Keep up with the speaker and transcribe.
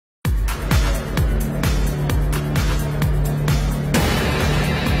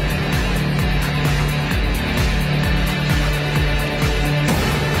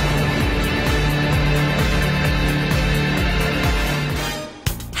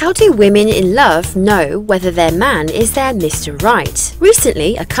How do women in love know whether their man is their Mr. Right?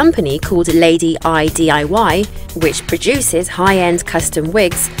 Recently, a company called Lady I DIY, which produces high-end custom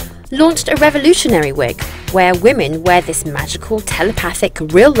wigs, launched a revolutionary wig where women wear this magical telepathic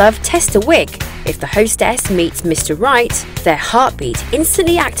real love tester wig. If the hostess meets Mr. Right, their heartbeat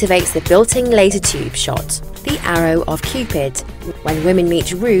instantly activates the built-in laser tube shot, the arrow of Cupid. When women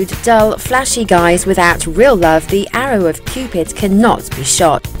meet rude, dull, flashy guys without real love, the arrow of Cupid cannot be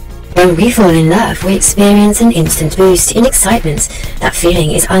shot. When we fall in love, we experience an instant boost in excitement. That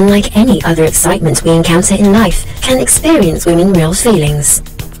feeling is unlike any other excitement we encounter in life. Can experience women real feelings.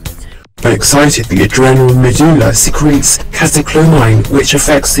 When excited, the adrenal medulla secretes catecholamine, which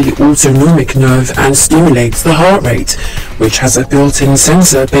affects the autonomic nerve and stimulates the heart rate, which has a built-in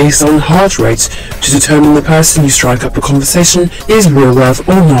sensor based on heart rate to determine the person you strike up a conversation is real love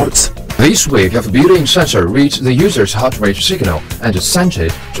or not. This wig of built-in sensor reads the user's heart rate signal and sends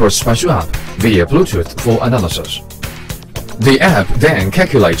it to a special app via Bluetooth for analysis. The app then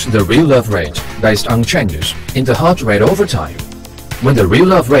calculates the real love rate based on changes in the heart rate over time. When the real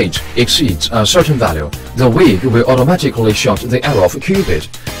love rate exceeds a certain value, the wig will automatically shoot the arrow of Cupid.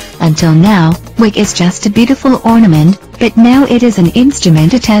 Until now, wig is just a beautiful ornament, but now it is an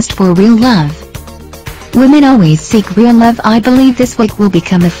instrument to test for real love. Women always seek real love. I believe this wig will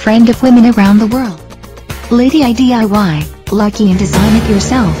become a friend of women around the world. Lady I DIY, lucky and design it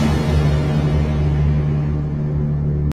yourself.